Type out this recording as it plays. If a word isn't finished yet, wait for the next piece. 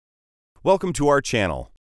Welcome to our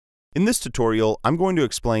channel. In this tutorial, I'm going to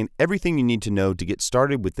explain everything you need to know to get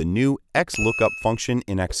started with the new XLOOKUP function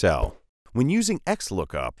in Excel. When using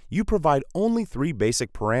XLOOKUP, you provide only 3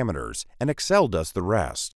 basic parameters, and Excel does the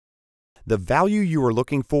rest. The value you are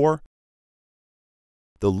looking for,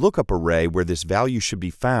 the lookup array where this value should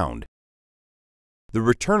be found, the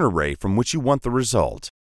return array from which you want the result.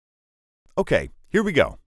 Okay, here we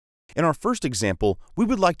go. In our first example, we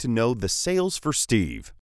would like to know the sales for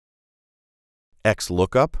Steve.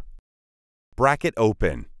 XLOOKUP, bracket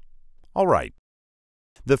open. All right.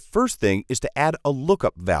 The first thing is to add a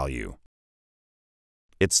lookup value.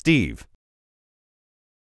 It's Steve.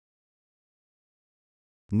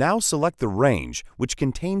 Now select the range, which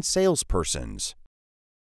contains salespersons.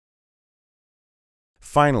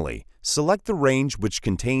 Finally, select the range which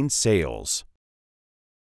contains sales.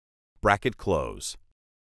 Bracket close.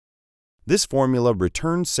 This formula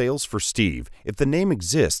returns sales for Steve if the name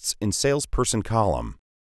exists in salesperson column.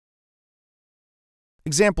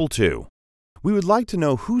 Example 2. We would like to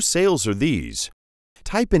know whose sales are these.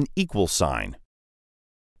 Type an equal sign.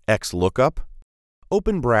 XLOOKUP,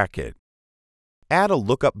 open bracket. Add a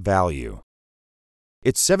lookup value.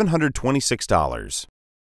 It's $726.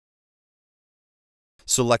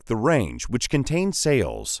 Select the range which contains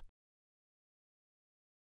sales.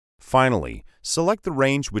 Finally, select the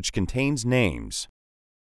range which contains names.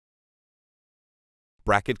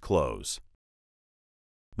 Bracket close.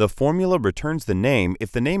 The formula returns the name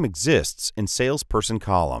if the name exists in salesperson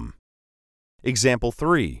column. Example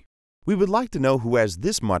 3. We would like to know who has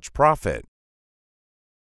this much profit.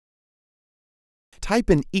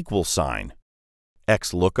 Type an equal sign.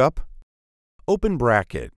 XLOOKUP, open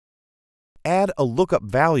bracket. Add a lookup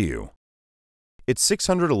value. It's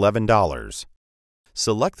 $611.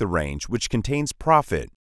 Select the range which contains profit.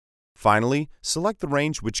 Finally, select the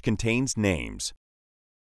range which contains names.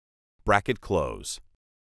 Bracket close.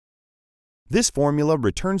 This formula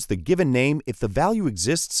returns the given name if the value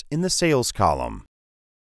exists in the sales column.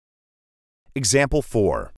 Example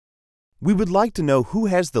 4. We would like to know who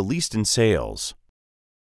has the least in sales.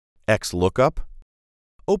 XLOOKUP,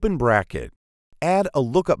 open bracket. Add a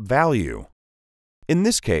lookup value. In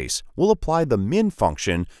this case, we'll apply the min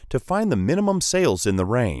function to find the minimum sales in the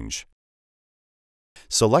range.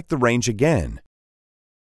 Select the range again.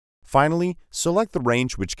 Finally, select the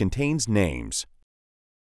range which contains names.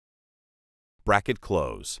 Bracket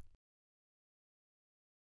close.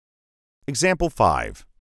 Example 5.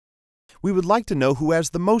 We would like to know who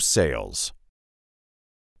has the most sales.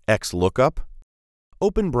 XLOOKUP,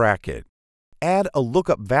 open bracket. Add a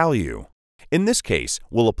lookup value. In this case,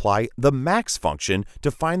 we'll apply the max function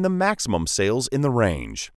to find the maximum sales in the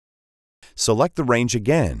range. Select the range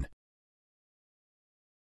again.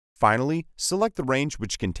 Finally, select the range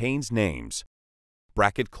which contains names.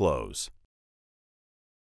 Bracket close.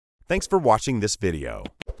 Thanks for watching this video.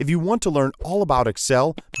 If you want to learn all about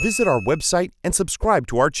Excel, visit our website and subscribe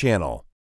to our channel.